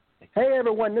Hey,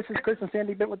 everyone, this is Chris and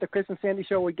Sandy Bent with the Chris and Sandy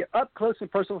Show. We get up close and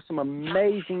personal with some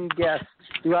amazing guests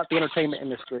throughout the entertainment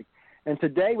industry. And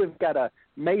today we've got an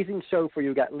amazing show for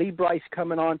you. We've got Lee Brice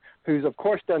coming on, who's, of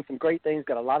course, done some great things,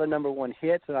 got a lot of #1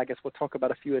 hits, and I guess we'll talk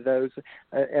about a few of those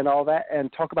and all that,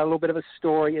 and talk about a little bit of a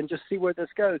story and just see where this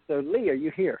goes. So, Lee, are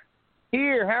you here?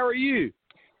 Here. How are you?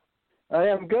 I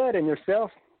am good. And yourself?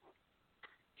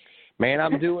 Man,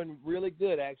 I'm doing really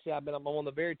good, actually. I'm on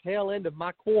the very tail end of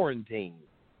my quarantine.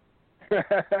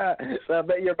 So I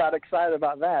bet you're about excited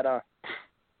about that, huh?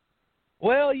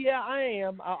 Well, yeah, I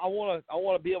am. I want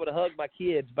to be able to hug my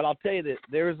kids, but I'll tell you that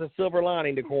there is a silver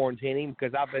lining to quarantining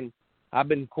because I've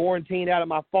been quarantined out of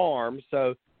my farm,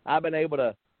 so I've been able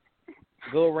to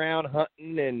go around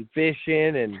hunting and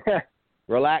fishing and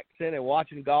relaxing and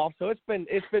watching golf. So it's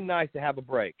been nice to have a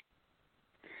break.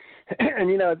 And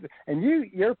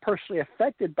you're personally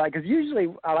affected by, because usually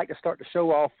I like to start the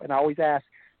show off and I always ask,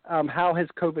 how has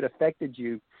COVID affected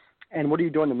you? And what are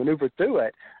you doing to maneuver through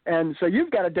it? And so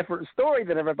you've got a different story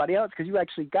than everybody else because you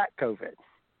actually got COVID.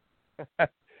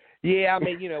 Yeah, I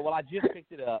mean, I just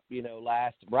picked it up,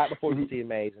 right before the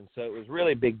CMAs. And so it was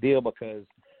really a big deal because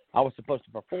I was supposed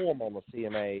to perform on the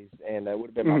CMAs, and it would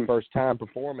have been my first time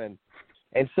performing.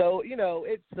 And so,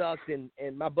 it sucked.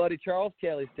 And my buddy Charles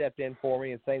Kelly stepped in for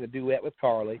me and sang the duet with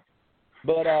Carly.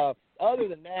 But other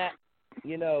than that,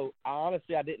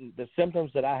 honestly, the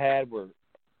symptoms that I had were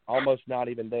almost not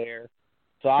even there.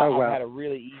 So I've had a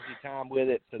really easy time with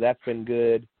it, so that's been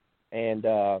good. And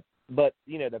but,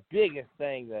 the biggest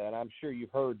thing, and I'm sure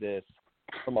you've heard this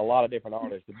from a lot of different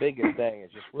artists, the biggest thing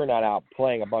is just we're not out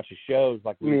playing a bunch of shows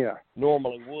like we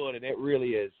normally would, and it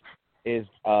really is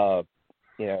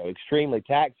extremely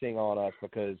taxing on us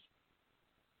because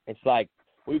it's like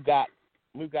we've got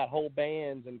whole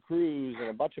bands and crews and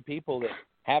a bunch of people that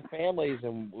have families,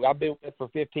 and I've been with for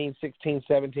 15, 16,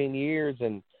 17 years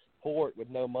and port with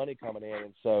no money coming in.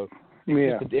 And so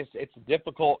it's a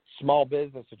difficult small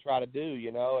business to try to do,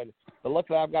 but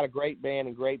luckily I've got a great band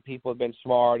and great people have been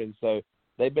smart. And so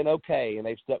they've been okay and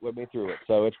they've stuck with me through it.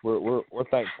 So we're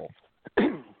thankful.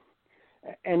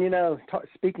 And,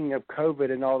 speaking of COVID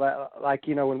and all that,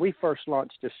 when we first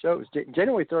launched the show, it was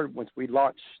January 3rd once we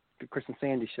launched the Chris and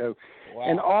Sandy Show. Wow.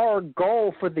 And our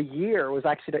goal for the year was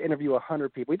actually to interview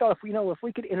 100 people. We thought if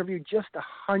we could interview just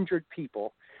 100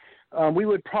 people, we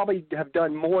would probably have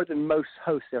done more than most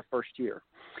hosts their first year.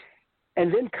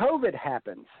 And then COVID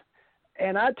happens.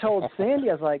 And I told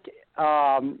Sandy, I was like,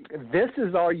 this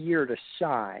is our year to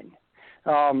shine.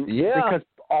 Because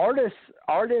artists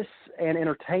and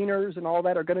entertainers and all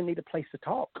that are going to need a place to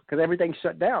talk because everything's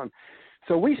shut down.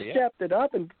 So we stepped it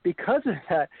up, and because of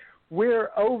that, we're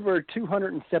over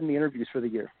 270 interviews for the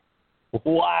year.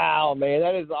 Wow, man,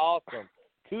 that is awesome.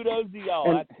 Kudos to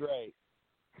y'all. That's great.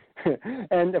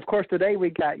 And, of course, today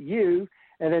we got you,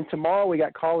 and then tomorrow we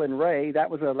got Colin Ray. That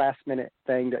was a last-minute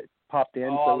thing that popped in.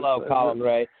 Oh, I love Colin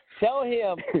Ray. Tell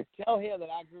him that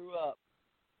I grew up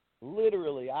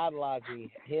literally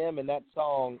idolizing him and that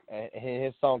song, and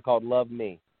his song called Love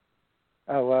Me.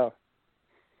 Oh, wow.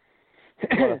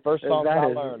 One of the first songs I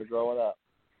learned growing up.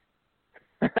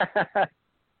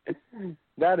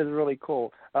 That is really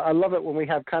cool. I love it when we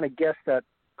have kind of guests that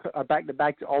are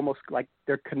back-to-back, almost like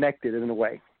they're connected in a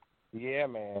way. Yeah,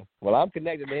 man. Well, I'm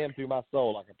connected to him through my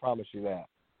soul. I can promise you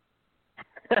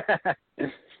that.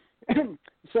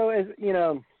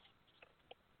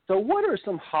 So what are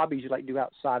some hobbies you like to do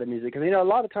outside of music? Because, a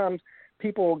lot of times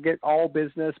people get all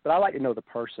business, but I like to know the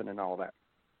person and all that.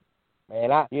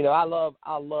 Man, I love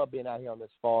being out here on this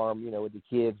farm, with the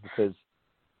kids because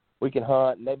we can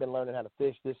hunt, and they've been learning how to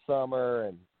fish this summer,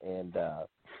 and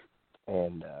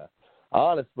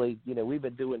honestly, we've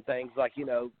been doing things like,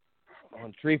 when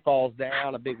a tree falls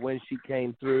down, a big wind sheet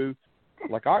came through,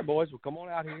 I'm like, all right, boys, well, come on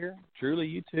out here. Truly,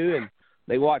 you too. And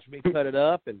they watch me cut it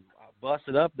up and bust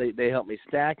it up. They help me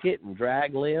stack it and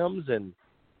drag limbs and,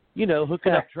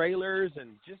 hooking up trailers and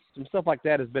just some stuff like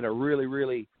that has been a really,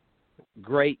 really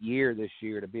great year this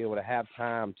year to be able to have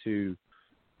time to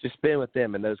just spend with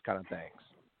them and those kind of things.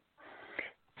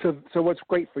 So what's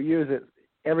great for you is that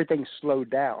everything's slowed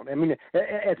down. I mean,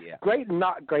 it's great and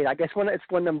not great. I guess it's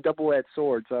one of them double-edged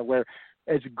swords where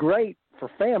it's great for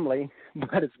family,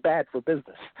 but it's bad for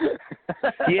business.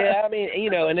 Yeah, I mean,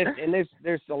 and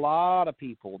there's a lot of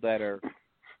people that are,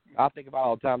 I think about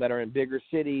all the time, that are in bigger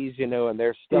cities, and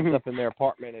they're stuffed up in their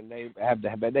apartment, and they've had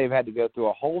to go through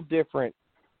a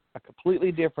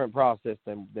completely different process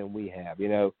than we have.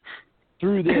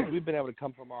 Through this, we've been able to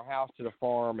come from our house to the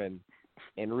farm and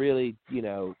really,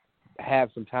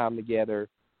 have some time together.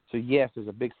 So yes, there's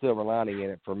a big silver lining in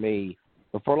it for me,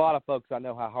 but for a lot of folks, I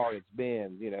know how hard it's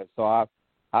been. So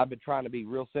I've been trying to be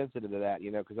real sensitive to that,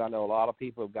 because I know a lot of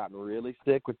people have gotten really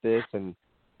sick with this and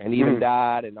even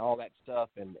died and all that stuff.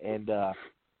 And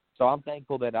so I'm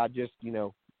thankful that I just,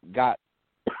 got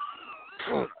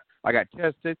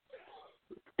tested.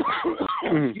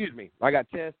 Excuse me. I got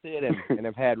tested and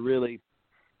have had really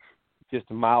just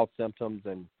mild symptoms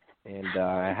and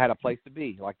I had a place to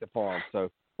be, like the farm. So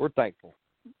we're thankful.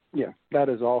 Yeah, that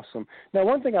is awesome. Now,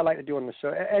 one thing I like to do on the show,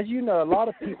 as you know, a lot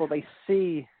of people, they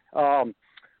see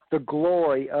the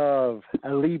glory of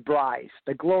a Lee Brice,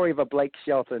 the glory of a Blake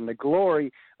Shelton, the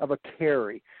glory of a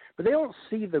Carey. But they don't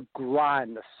see the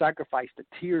grind, the sacrifice, the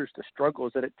tears, the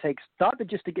struggles that it takes, not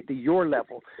just to get to your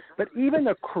level, but even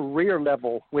a career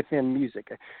level within music.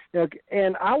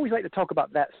 And I always like to talk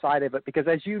about that side of it because,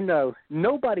 as you know,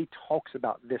 nobody talks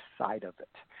about this side of it.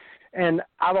 And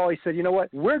I've always said, you know what,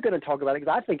 we're going to talk about it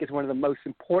because I think it's one of the most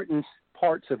important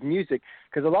parts of music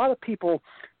because a lot of people,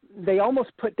 they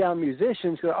almost put down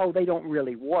musicians who, they don't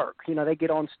really work. They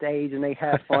get on stage and they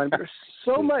have fun. But there's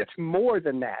so much more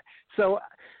than that. So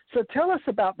tell us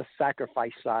about the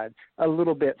sacrifice side a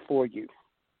little bit for you,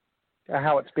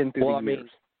 how it's been through the years.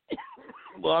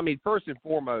 First and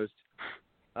foremost,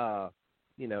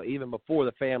 even before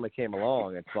the family came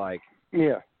along, it's like,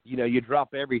 you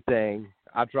drop everything.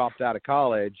 I dropped out of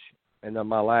college, and then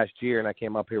my last year, and I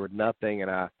came up here with nothing,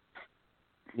 and I,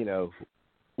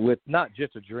 with not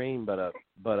just a dream, but a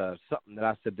something that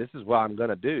I said, this is what I'm going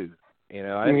to do.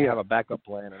 I didn't have a backup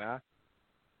plan, and I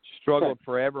struggled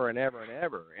forever and ever and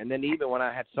ever. And then even when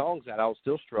I had songs out, I was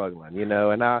still struggling,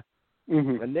 and I,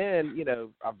 and then,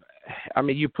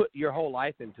 you put your whole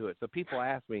life into it. So people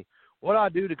ask me, what do I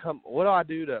do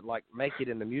to like make it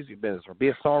in the music business or be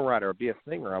a songwriter or be a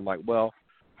singer? I'm like, well,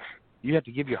 you have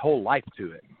to give your whole life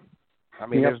to it.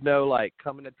 There's no like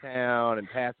coming to town and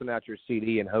passing out your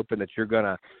CD and hoping that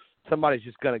somebody's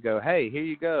just going to go, hey, here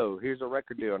you go. Here's a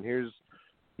record deal. And here's,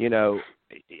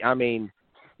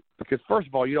 because first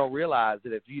of all, you don't realize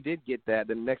that if you did get that,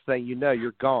 then the next thing you know,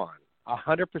 you're gone.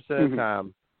 100% of the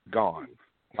time, gone,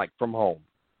 like from home.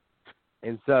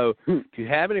 And so if you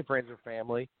have any friends or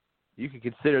family, you can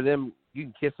consider them, you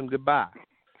can kiss them goodbye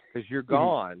because you're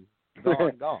gone.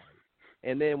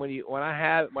 And then when I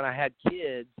had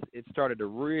kids, it started to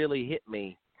really hit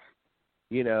me,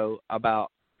 about,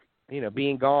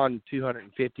 being gone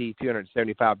 250,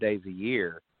 275 days a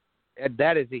year. And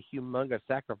that is a humongous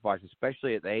sacrifice,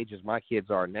 especially at the ages my kids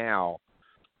are now.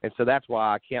 And so that's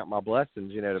why I count my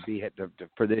blessings,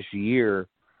 for this year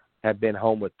have been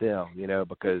home with them,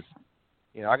 because,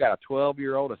 I got a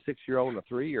 12-year-old, a 6-year-old, and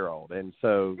a 3-year-old. And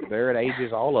so they're at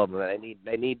ages, all of them,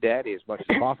 they need daddy as much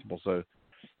as possible. So,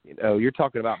 you're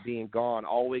talking about being gone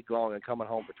all week long and coming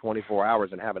home for 24 hours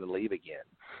and having to leave again.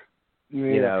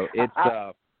 Yeah.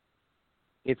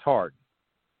 It's hard.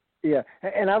 Yeah,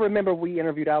 and I remember we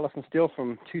interviewed Allison Steele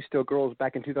from Two Still Girls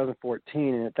back in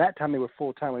 2014, and at that time they were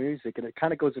full-time in music, and it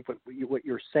kind of goes with what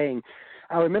you're saying.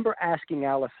 I remember asking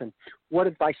Allison what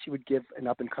advice she would give an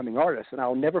up-and-coming artist, and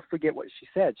I'll never forget what she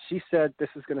said. She said, this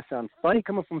is going to sound funny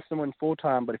coming from someone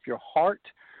full-time, but if your heart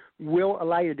will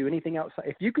allow you to do anything outside,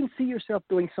 if you can see yourself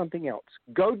doing something else,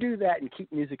 go do that and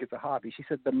keep music as a hobby. She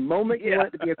said the moment you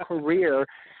want it to be a career,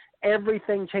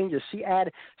 everything changes. She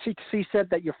said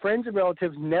that your friends and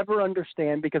relatives never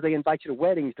understand because they invite you to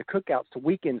weddings, to cookouts, to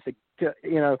weekends,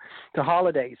 to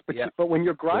holidays. But when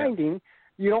you're grinding,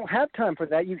 you don't have time for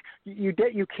that.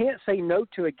 You can't say no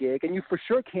to a gig, and you for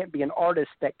sure can't be an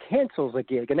artist that cancels a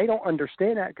gig. And they don't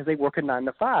understand that because they work a 9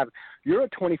 to 5. You're a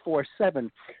 24/7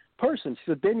 person.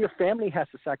 So then your family has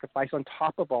to sacrifice on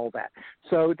top of all that.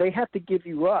 So they have to give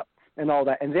you up and all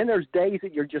that. And then there's days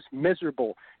that you're just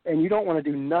miserable and you don't want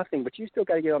to do nothing, but you still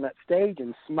got to get on that stage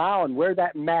and smile and wear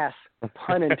that mask,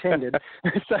 pun intended,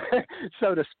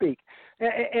 so to speak.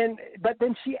 But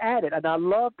then she added, and I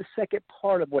love the second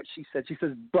part of what she said. She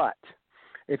says, but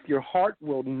if your heart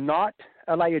will not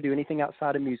allow you to do anything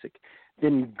outside of music,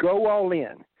 then go all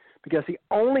in. Because the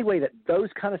only way that those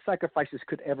kind of sacrifices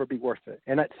could ever be worth it.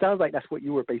 And it sounds like that's what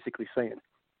you were basically saying.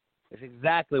 It's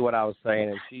exactly what I was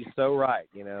saying, and she's so right.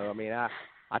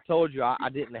 I told you I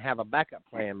didn't have a backup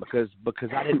plan because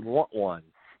I didn't want one.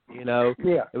 It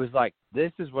was like,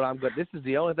 this is what I'm good. This is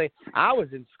the only thing. I was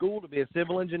in school to be a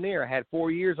civil engineer. I had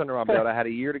 4 years under my belt. I had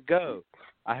a year to go.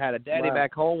 I had a daddy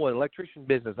back home with an electrician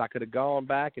business. I could have gone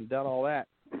back and done all that.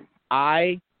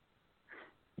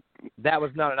 That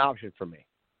was not an option for me.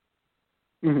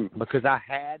 Because I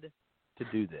had to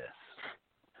do this.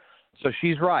 So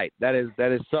she's right. That is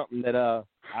something that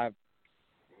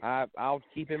I'll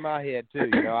keep in my head too.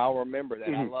 I'll remember that.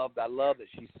 I love that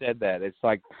she said that. It's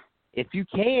like, if you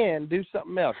can do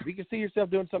something else, if you can see yourself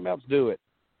doing something else, do it.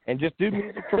 and just do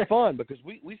music for fun, because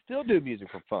we still do music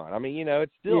for fun. I mean, you know,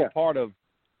 it's still a part of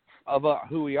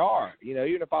who we are. You know,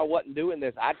 even if I wasn't doing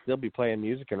this, I'd still be playing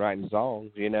music and writing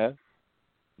songs, you know.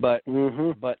 But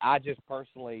but I just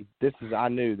personally, I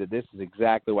knew that this is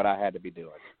exactly what I had to be doing.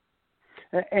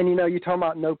 And you know, you're talking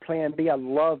about no plan B. I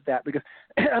love that, because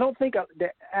I don't think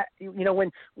that, you know,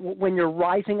 when your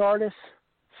rising artists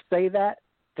say that,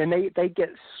 then they get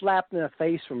slapped in the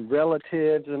face from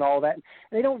relatives and all that, and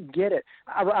they don't get it.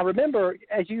 I remember,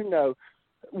 as you know,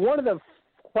 one of the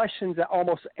questions that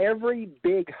almost every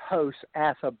big host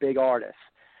asks a big artist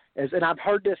is, and I've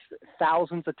heard this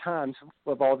thousands of times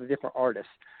with all the different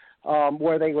artists,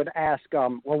 where they would ask,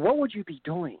 well, what would you be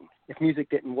doing if music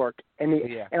didn't work? And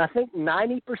I think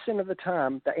 90% of the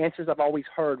time, the answers I've always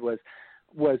heard was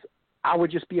I would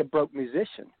just be a broke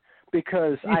musician,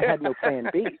 because I had no plan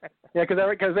B. Yeah,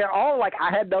 because they're all like, I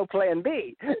had no plan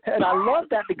B. And I love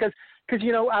that, because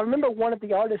you know, I remember one of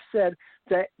the artists said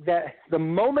that the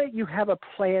moment you have a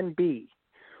plan B,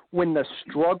 when the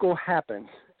struggle happens,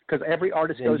 because every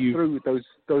artist goes through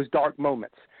those dark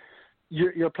moments,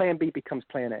 your plan B becomes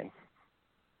plan A.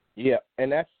 Yeah,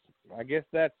 and I guess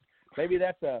that's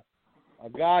a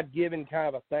God-given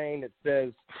kind of a thing that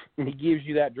says, he gives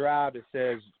you that drive that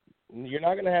says, you're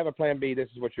not going to have a plan B. This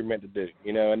is what you're meant to do,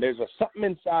 you know. And there's something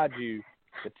inside you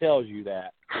that tells you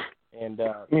that. And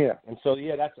and so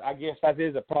I guess that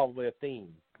is probably a theme,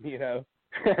 you know.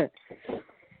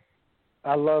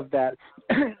 I love that.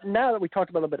 Now that we talked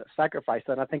about a little bit of sacrifice,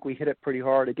 and I think we hit it pretty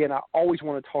hard. Again, I always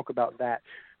want to talk about that,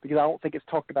 because I don't think it's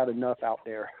talked about enough out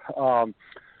there.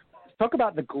 Talk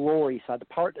about the glory side, the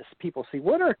part that people see.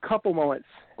 What are a couple moments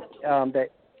that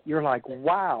you're like,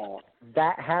 wow,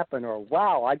 that happened, or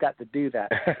wow, I got to do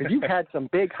that? Because you've had some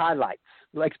big highlights,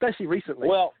 like especially recently.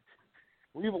 Well,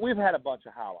 we've had a bunch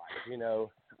of highlights, you know.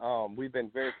 We've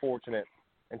been very fortunate,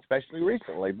 especially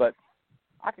recently. But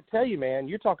I can tell you, man,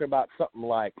 you're talking about something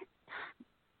like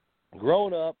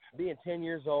growing up, being 10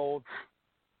 years old,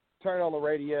 turning on the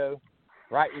radio,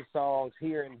 writing songs,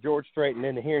 hearing George Strait, and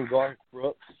then hearing Garth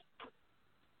Brooks,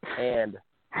 and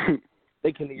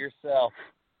thinking to yourself,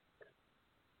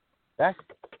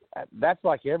 that's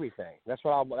like everything. That's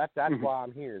why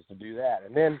I'm here, is to do that.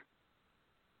 And then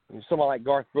someone like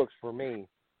Garth Brooks, for me,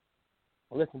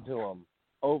 I listen to him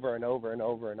over and over and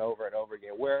over and over and over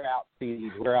again. Wear out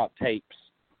CDs, wear out tapes,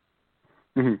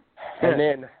 and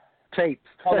then tapes.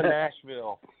 Come to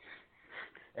Nashville,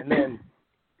 and then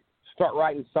start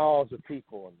writing songs with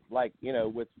people, and like, you know,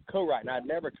 with co-writing. I'd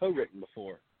never co-written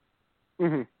before,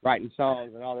 writing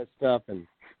songs and all that stuff, and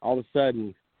all of a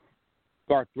sudden,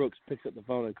 Garth Brooks picks up the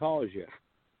phone and calls you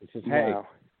and says, hey,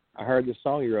 I heard this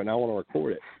song you wrote and I want to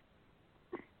record it.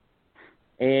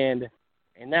 And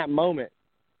in that moment,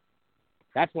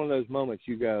 that's one of those moments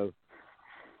you go,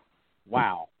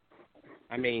 wow.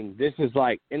 I mean, this is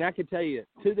like, and I can tell you,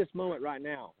 to this moment right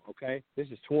now, okay, this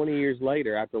is 20 years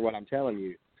later after what I'm telling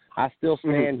you, I still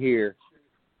stand here.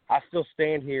 I still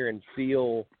stand here and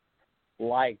feel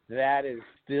like that is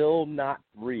still not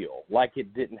real, like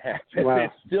it didn't happen. Wow.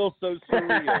 It's still so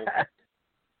surreal.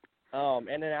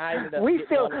 And then I ended up we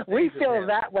feel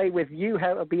that way with you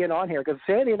being on here, because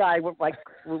Sandy and I were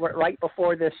right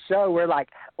before this show. We're like,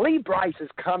 Lee Brice is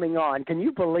coming on. Can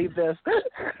you believe this?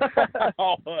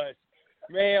 Oh, man,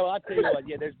 well, I tell you what,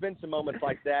 yeah, there's been some moments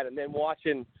like that, and then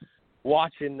watching,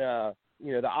 you know,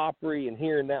 the Opry and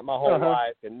hearing that my whole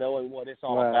life, and knowing what it's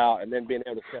all about, and then being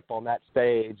able to step on that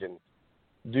stage and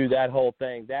do that whole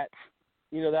thing. That,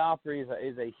 you know, the Opry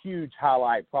is a huge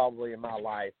highlight probably in my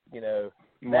life. You know,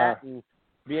 that and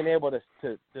being able to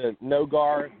know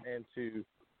Garth, and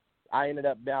I ended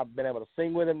up now been able to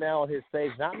sing with him now on his stage.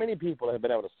 Not many people have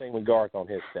been able to sing with Garth on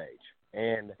his stage,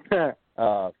 and that's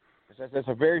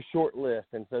a very short list.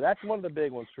 And so that's one of the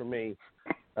big ones for me.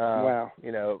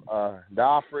 You know, the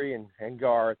Opry and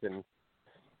Garth, and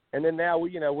then now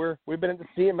we've been at the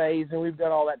CMAs, and we've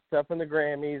done all that stuff in the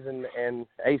Grammys and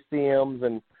ACMs,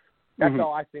 and that's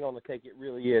all icing on the cake. It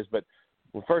really is. But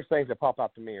the first things that pop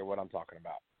out to me are what I'm talking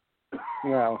about.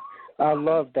 Wow, I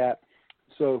love that.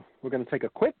 So we're going to take a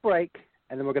quick break,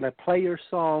 and then we're going to play your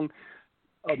song,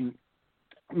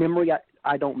 Memory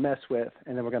I Don't Mess With,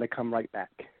 and then we're going to come right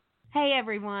back. Hey,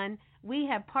 everyone. We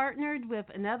have partnered with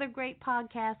another great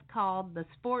podcast called the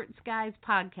Sports Guys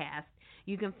Podcast.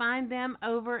 You can find them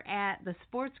over at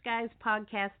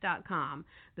thesportsguyspodcast.com.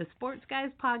 The Sports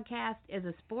Guys Podcast is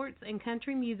a sports and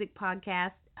country music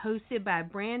podcast hosted by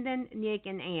Brandon, Nick,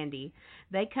 and Andy.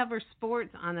 They cover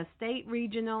sports on a state,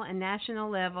 regional, and national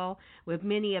level with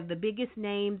many of the biggest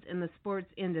names in the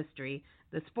sports industry.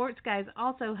 The Sports Guys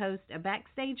also host a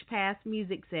Backstage Pass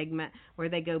music segment where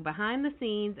they go behind the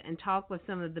scenes and talk with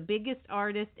some of the biggest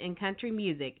artists in country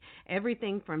music,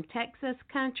 everything from Texas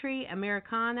country,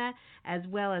 Americana, as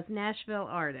well as Nashville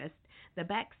artists. The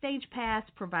Backstage Pass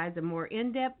provides a more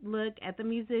in-depth look at the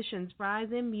musicians'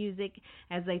 rise in music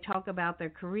as they talk about their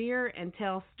career and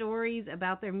tell stories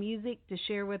about their music to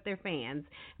share with their fans.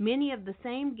 Many of the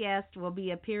same guests will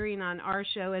be appearing on our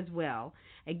show as well.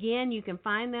 Again, you can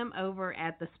find them over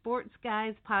at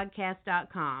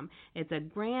thesportsguyspodcast.com. It's a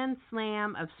grand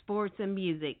slam of sports and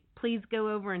music. Please go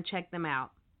over and check them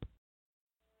out.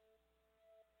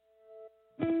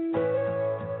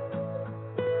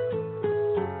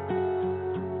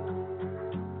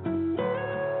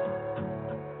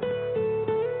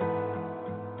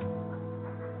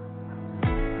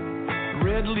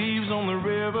 Red leaves on the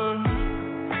river,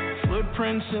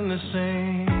 footprints in the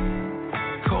sand.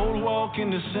 Cold walk in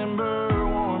December,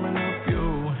 warming up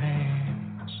your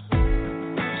hands.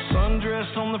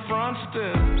 Sundress on the front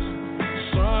steps,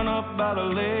 sun up by the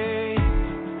lake.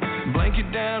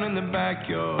 Blanket down in the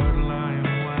backyard,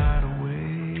 lying wide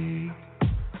awake.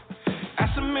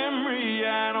 That's a memory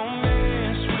I don't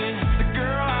miss with the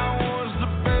girl I was the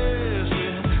best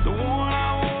with, the one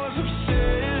I was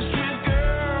obsessed with.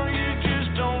 Girl, you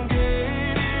just don't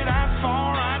get it. I'd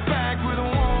fall right back with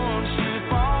one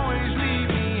slip. Always leave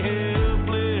me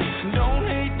helpless. Don't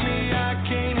hate me, I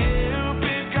can't help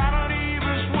it. Gotta leave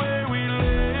us where we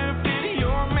left it.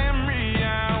 Your memory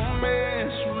I don't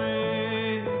mess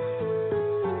with.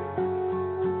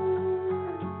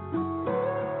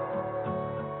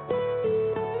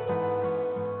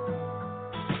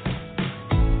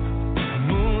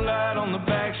 Moonlight on the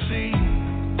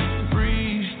backseat,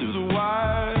 breeze through the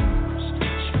wires.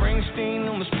 Springsteen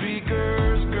on the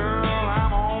speakers, girl,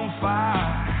 I'm on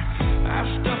fire.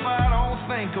 That's stuff I don't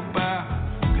think about,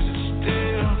 'cause it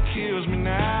still kills me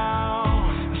now.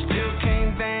 I still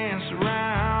can't dance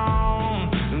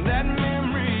around that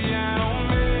memory I don't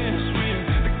mess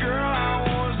with. The girl I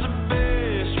was the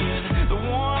best with, the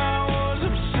one I was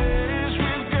obsessed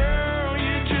with. Girl,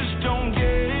 you just don't get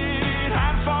it.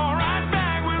 I'd fall right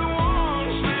back with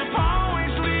one slip.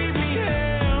 Always leave me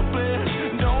helpless.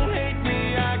 Don't hate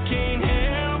me, I can't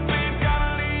help it.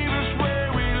 Gotta leave us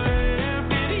where we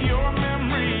left it. Your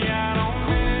memory I don't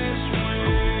mess with.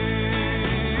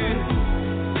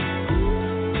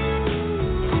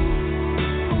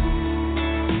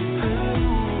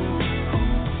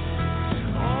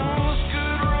 Oh, it's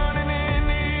good running in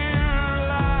here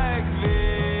like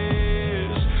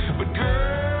this, but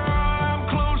girl, I'm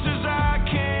close as I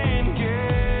can get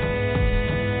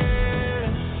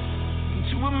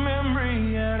to a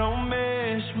memory I don't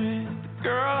mess with. The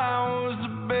girl I was the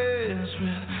best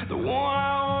with, the one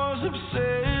I was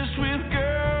obsessed with.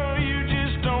 Girl, you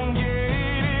just don't get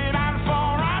it. I'd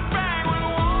fall right back with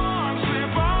one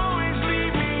slip. Always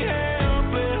leave me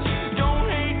helpless. Don't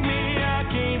hate me, I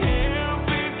can't help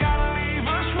it. Gotta leave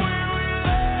us where we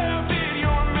left it.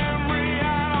 Your memory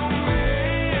I don't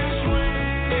mess with.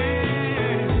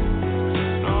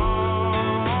 No.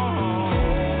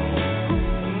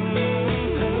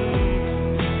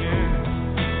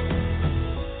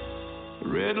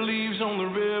 Red leaves on the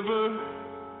river,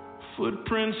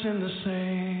 footprints in the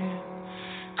sand.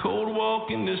 Cold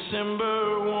walk in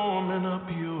December, warming up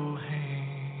your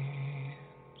hands.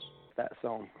 That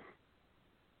song.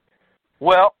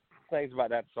 Well, things about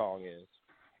that song is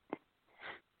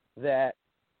that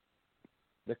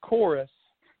the chorus,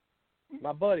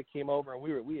 my buddy came over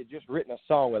and we had just written a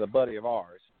song with a buddy of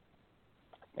ours,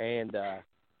 and our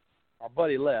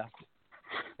buddy left,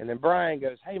 and then Brian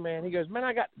goes, "Hey man," he goes, "Man,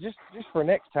 I got just for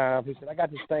next time," he said, "I got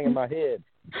this thing in my head."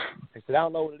 He said, "I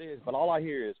don't know what it is, but all I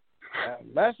hear is,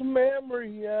 that's a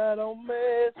memory I don't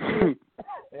mess with."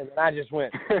 And then I just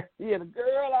went, "Yeah, the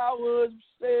girl I was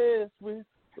obsessed with,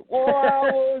 the one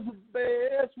I was the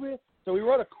best with." So we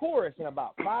wrote a chorus in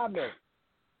about 5 minutes.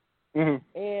 Mm-hmm.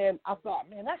 And I thought,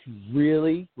 man, that's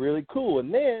really, really cool.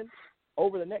 And then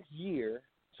over the next year,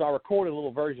 so I recorded a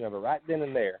little version of it right then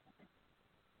and there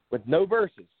with no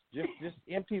verses, just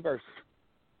empty verses.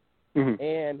 Mm-hmm.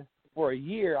 And for a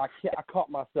year, I caught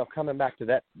myself coming back to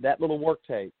that little work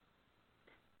tape.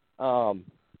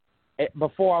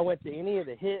 Before I went to any of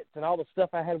the hits and all the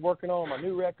stuff I had working on my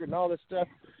new record and all this stuff.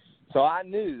 So I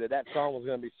knew that song was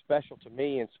going to be special to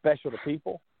me and special to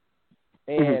people.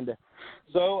 And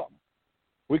so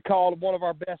we called one of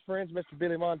our best friends, Mr.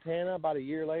 Billy Montana, about a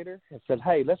year later and said,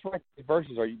 hey, let's write these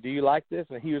verses. Do you like this?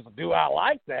 And he was like, do I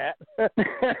like that?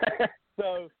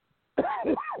 So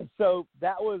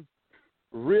that was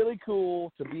really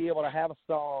cool to be able to have a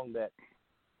song that,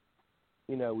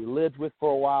 we lived with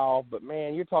for a while. But,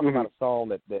 man, you're talking about a song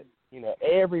that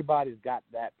everybody's got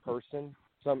that person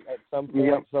at some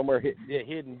point somewhere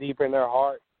hidden deep in their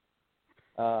heart,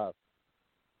 or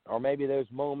maybe those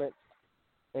moments.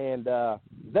 And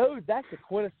that's a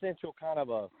quintessential kind of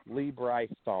a Lee Brice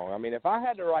song. I mean, if I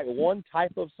had to write one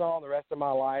type of song the rest of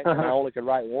my life, and I only could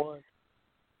write one,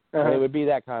 it would be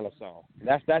that kind of song.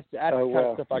 That's the kind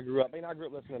of stuff I grew up. I mean, I grew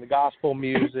up listening to gospel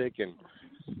music, and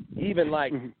even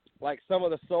like some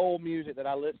of the soul music that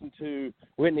I listened to,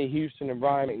 Whitney Houston and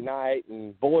Brian McKnight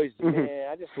and Boys II Men.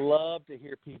 I just love to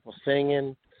hear people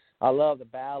singing. I love the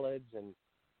ballads, and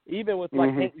even with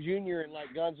like Hank Jr. and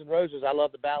like Guns N' Roses, I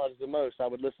love the ballads the most. I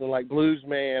would listen to like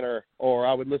Bluesman, or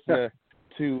I would listen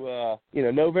to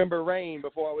November Rain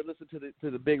before I would listen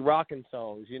to the big rockin'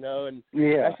 songs, and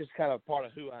that's just kind of part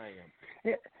of who I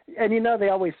am. And they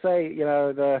always say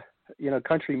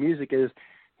country music is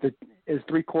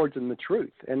 3 chords and the truth,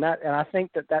 and I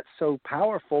think that's so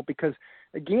powerful because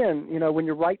again, when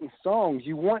you're writing songs,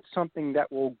 you want something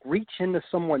that will reach into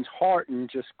someone's heart and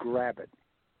just grab it.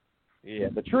 Yeah,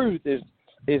 the truth is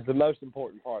the most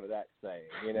important part of that saying.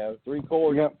 3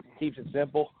 chords keeps it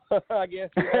simple, I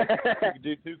guess. You can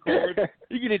do 2 chords.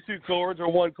 You can do 2 chords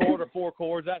or 1 chord or 4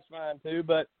 chords. That's fine too.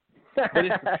 But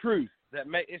it's the truth that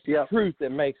truth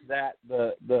that makes that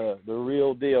the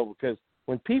real deal. Because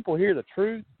when people hear the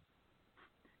truth,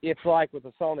 it's like with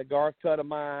the song that Garth cut of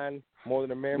mine, More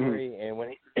Than a Memory, and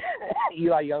when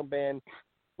Eli Young Band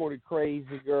recorded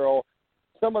Crazy Girl.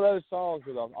 Some of those songs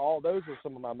those are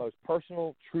some of my most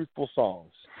personal, truthful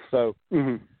songs. So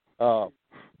that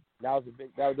was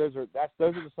those are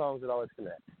the songs that always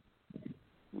connect.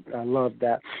 I love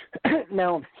that.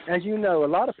 Now, as you know, a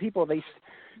lot of people they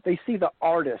see the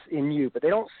artist in you, but they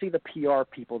don't see the PR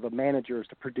people, the managers,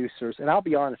 the producers. And I'll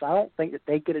be honest, I don't think that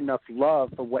they get enough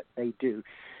love for what they do.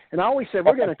 And I always say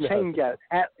we're going to change that.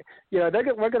 We're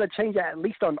going to change that at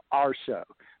least on our show.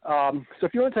 So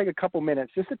if you want to take a couple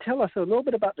minutes just to tell us a little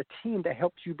bit about the team that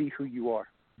helped you be who you are.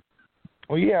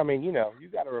 Well, yeah, I mean, you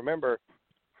got to remember,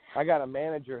 I got a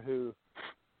manager who,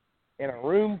 in a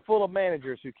room full of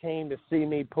managers who came to see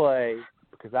me play,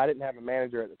 because I didn't have a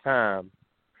manager at the time,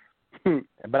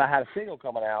 but I had a single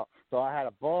coming out, so I had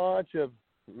a bunch of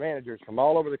managers from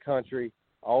all over the country,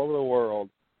 all over the world,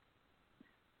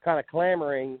 kind of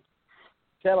clamoring,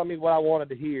 telling me what I wanted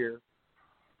to hear.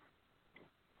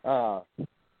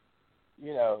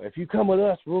 If you come with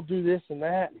us, we'll do this and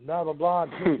that, and blah, blah, blah,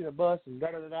 and push you in a bus, and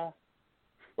da-da-da-da.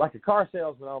 Like a car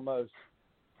salesman almost.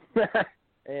 But I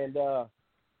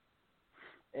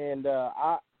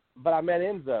met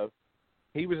Enzo.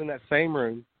 He was in that same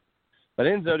room. But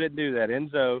Enzo didn't do that.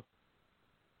 Enzo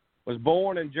was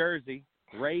born in Jersey,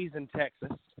 raised in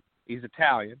Texas. He's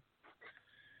Italian.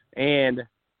 And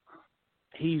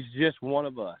he's just one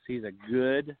of us. He's a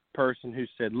good person who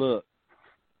said, look,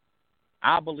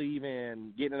 I believe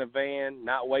in getting in a van,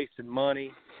 not wasting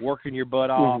money, working your butt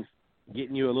off,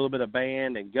 getting you a little bit of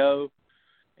band and go.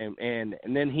 And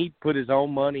then he put his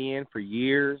own money in for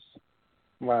years.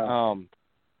 Wow.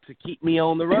 To keep me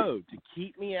on the road, to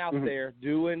keep me out there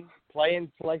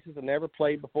playing places I never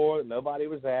played before that nobody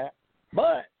was at.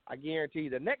 But I guarantee you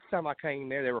the next time I came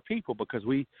there were people, because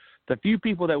the few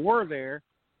people that were there,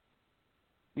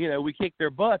 we kicked their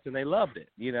butts and they loved it,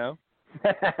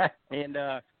 And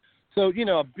so,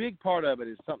 a big part of it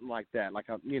is something like that. Like,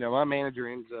 my manager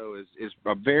Enzo is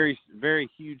a very, very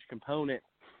huge component.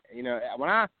 When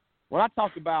I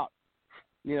talk about,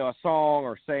 a song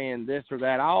or saying this or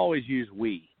that, I always use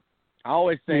we. I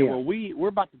always say, well, we're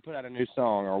about to put out a new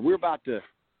song, or we're about to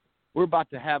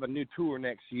have a new tour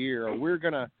next year, or we're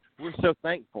so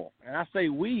thankful. And I say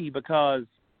we because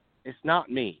it's not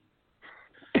me.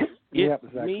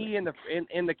 It's me in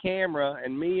the camera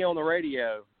and me on the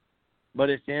radio, but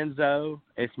it's Enzo.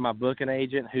 It's my booking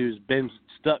agent who's been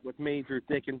stuck with me through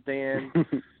thick and thin,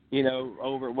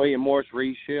 over at William Morris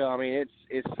Reshow. I mean,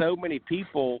 it's so many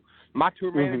people. My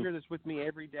tour manager that's with me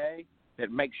every day that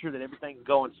makes sure that everything's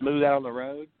going smooth out on the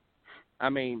road. I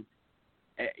mean,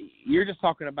 you're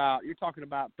talking about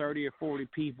 30 or 40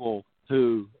 people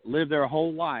who live their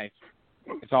whole life.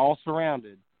 It's all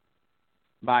surrounded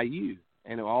by you.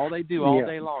 And all they do all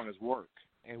day long is work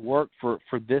and work for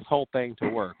this whole thing to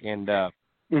work. And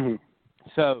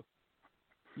so,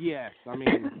 yes, I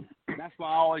mean, that's why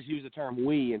I always use the term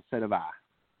we instead of I.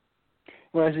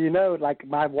 Well, as you know, like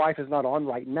my wife is not on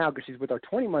right now because she's with our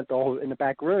 20-month-old in the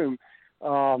back room.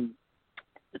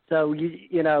 So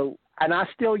you know, and I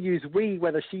still use we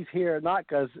whether she's here or not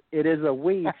because it is a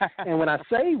we. And when I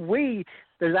say we,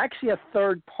 there's actually a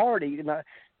third party.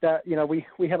 That you know, we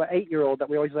have an 8-year-old that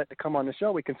we always let to come on the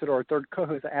show. We consider our third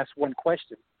co-host to ask one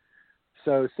question.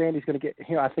 So Sandy's going to get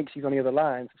him. I think she's on the other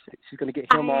line. She's going to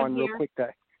get him on real quick.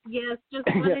 Yes, just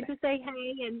wanted to say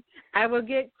hey, and I will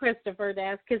get Christopher to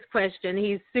ask his question.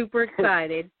 He's super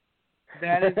excited.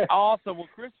 That is awesome. Well,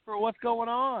 Christopher, what's going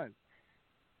on?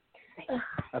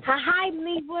 Hi,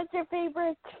 Lee. What's your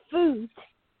favorite food?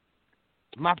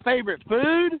 My favorite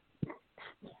food?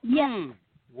 Yes.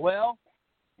 Well,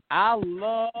 I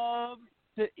love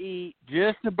to eat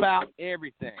just about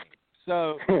everything.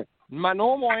 So my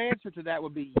normal answer to that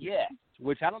would be yes,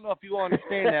 which I don't know if you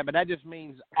understand that, but that just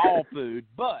means all food.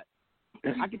 But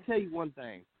I can tell you one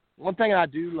thing. One thing I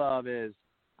do love is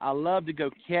I love to go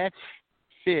catch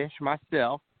fish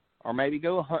myself, or maybe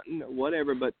go hunting or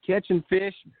whatever, but catching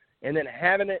fish and then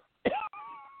having it,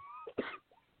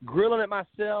 grilling it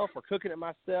myself or cooking it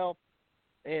myself,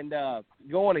 and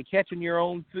going and catching your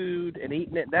own food and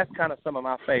eating it. That's kind of some of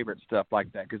my favorite stuff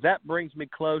like that, because that brings me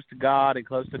close to God and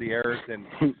close to the earth, and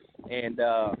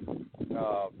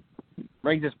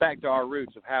brings us back to our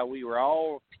roots of how we were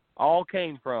all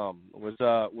came from was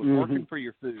working for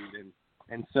your food,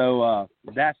 and so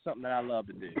that's something that I love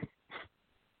to do.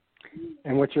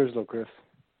 And what's yours, little Chris?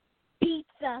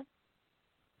 Pizza.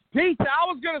 Pizza. I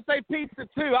was going to say pizza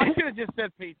too. I should have just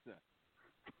said pizza.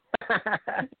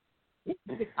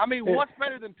 I mean, what's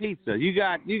better than pizza? You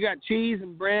got cheese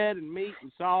and bread and meat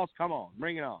and sauce. Come on,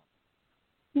 bring it on.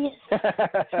 Yes.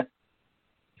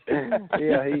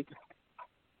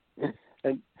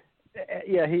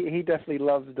 He definitely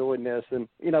loves doing this, and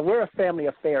you know, we're a family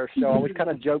affair show. We kind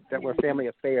of joke that we're a family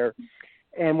affair,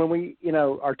 and when we, you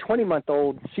know, our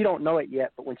 20-month-old, she don't know it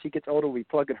yet, but when she gets older, we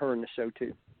plug her in the show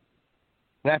too.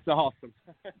 That's awesome.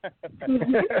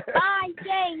 Bye,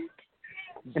 thanks.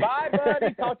 Bye,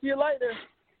 buddy. Talk to you later.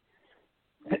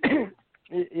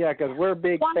 Yeah, because we're a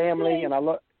big family, and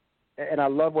I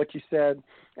love what you said.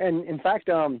 And in fact,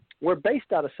 we're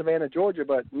based out of Savannah, Georgia,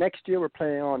 but next year we're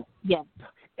planning on. Yeah.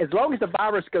 As long as the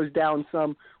virus goes down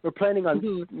some, we're planning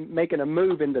on making a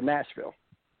move into Nashville.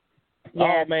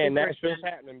 Yeah, oh man, Nashville's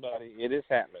happening, buddy. It is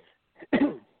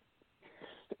happening.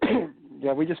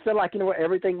 Yeah, we just feel like, you know what,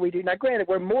 everything we do. Now, granted,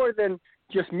 we're more than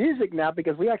just music now,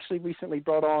 because we actually recently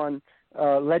brought on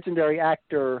legendary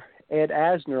actor Ed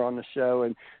Asner on the show,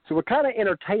 and so we're kind of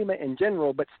entertainment in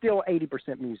general, but still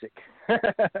 80% music.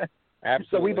 Absolutely.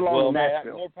 So we belong in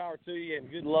Nashville. More power to you, and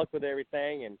good luck with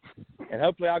everything, and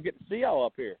hopefully I'll get to see y'all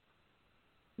up here.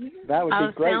 That would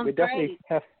be great. We definitely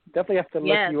have to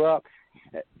look you up.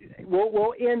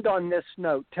 We'll end on this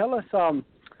note. Tell us,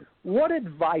 what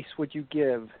advice would you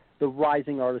give the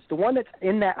rising artist, the one that's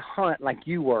in that hunt like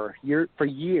you were for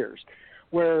years,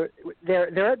 where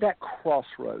they're at that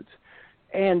crossroads,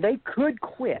 and they could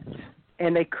quit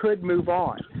and they could move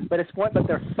on, but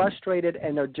they're frustrated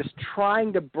and they're just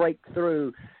trying to break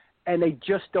through, and they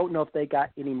just don't know if they got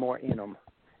any more in them.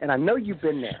 And I know you've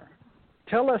been there.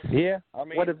 Tell us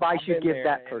what advice you give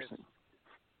that person.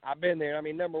 I've been there. I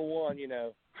mean, number one, you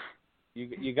know,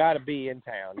 you got to be in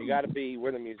town. You got to be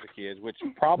where the music is, which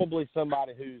probably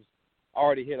somebody who's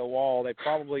already hit a wall, they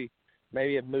probably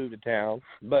maybe have moved to town.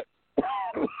 But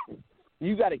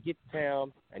you got to get to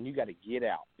town, and you got to get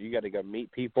out. You got to go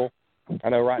meet people. I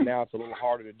know right now it's a little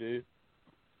harder to do,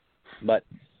 but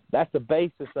that's the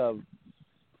basis of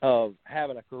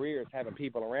having a career, is having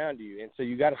people around you. And so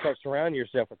you got to start surrounding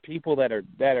yourself with people that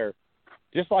are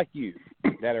just like you,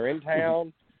 that are in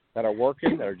town, that are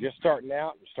working, that are just starting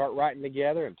out, and start writing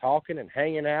together and talking and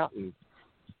hanging out. And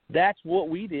that's what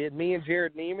we did. Me and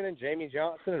Jared Neiman and Jamie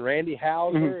Johnson and Randy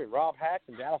Hauser and Rob Hatch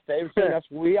and Dallas Davidson. That's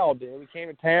what we all did. We came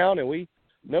to town, and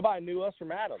nobody knew us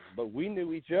from Adam, but we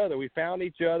knew each other. We found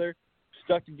each other,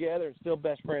 stuck together, and still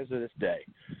best friends to this day.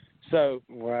 So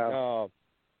wow.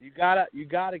 You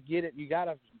gotta get it. You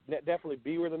gotta definitely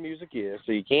be where the music is.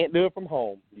 So you can't do it from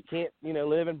home. You can't,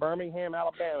 live in Birmingham,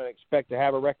 Alabama, and expect to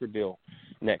have a record deal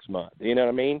next month. You know what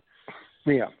I mean?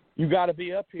 Yeah. You got to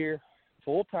be up here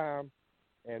full time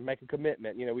and make a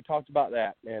commitment. We talked about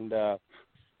that, and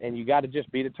you got to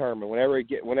just be determined. Whenever it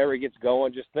gets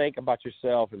going, just think about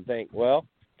yourself and think, well,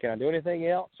 can I do anything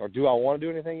else, or do I want to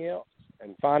do anything else?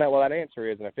 And find out what that answer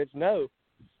is. And if it's no,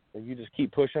 then you just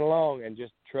keep pushing along and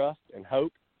just trust and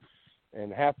hope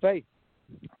and have faith.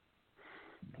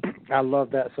 I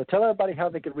love that. So tell everybody how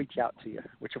they could reach out to you,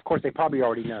 which of course they probably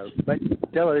already know, but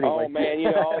tell it anyway. Oh man,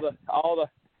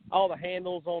 all the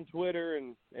handles on Twitter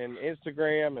and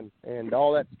Instagram and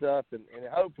all that stuff, and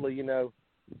hopefully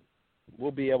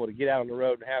we'll be able to get out on the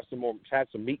road and have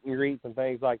some meet and greets and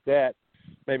things like that.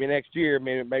 Maybe next year,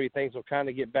 maybe things will kind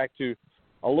of get back to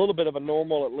a little bit of a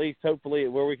normal, at least hopefully,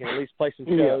 where we can at least play some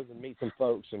shows and meet some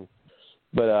folks.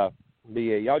 But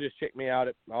y'all just check me out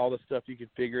at all the stuff you can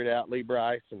figure it out, Lee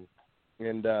Brice,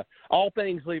 and all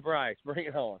things Lee Brice. Bring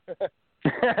it on.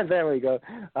 There we go.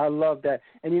 I love that.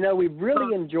 And, we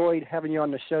really enjoyed having you on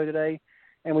the show today,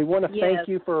 and we want to thank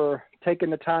you for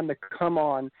taking the time to come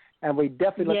on, and we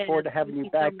definitely look forward to having you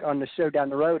back on the show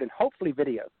down the road and hopefully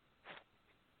video.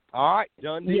 All right,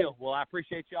 done deal. Well, I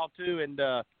appreciate y'all, too, and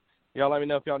y'all let me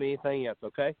know if y'all need anything else,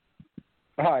 okay?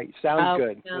 All right, sounds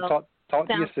good. No, we'll talk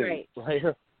to you soon. Great.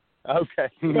 Later. Okay.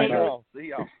 Later on. See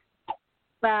y'all.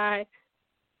 Bye.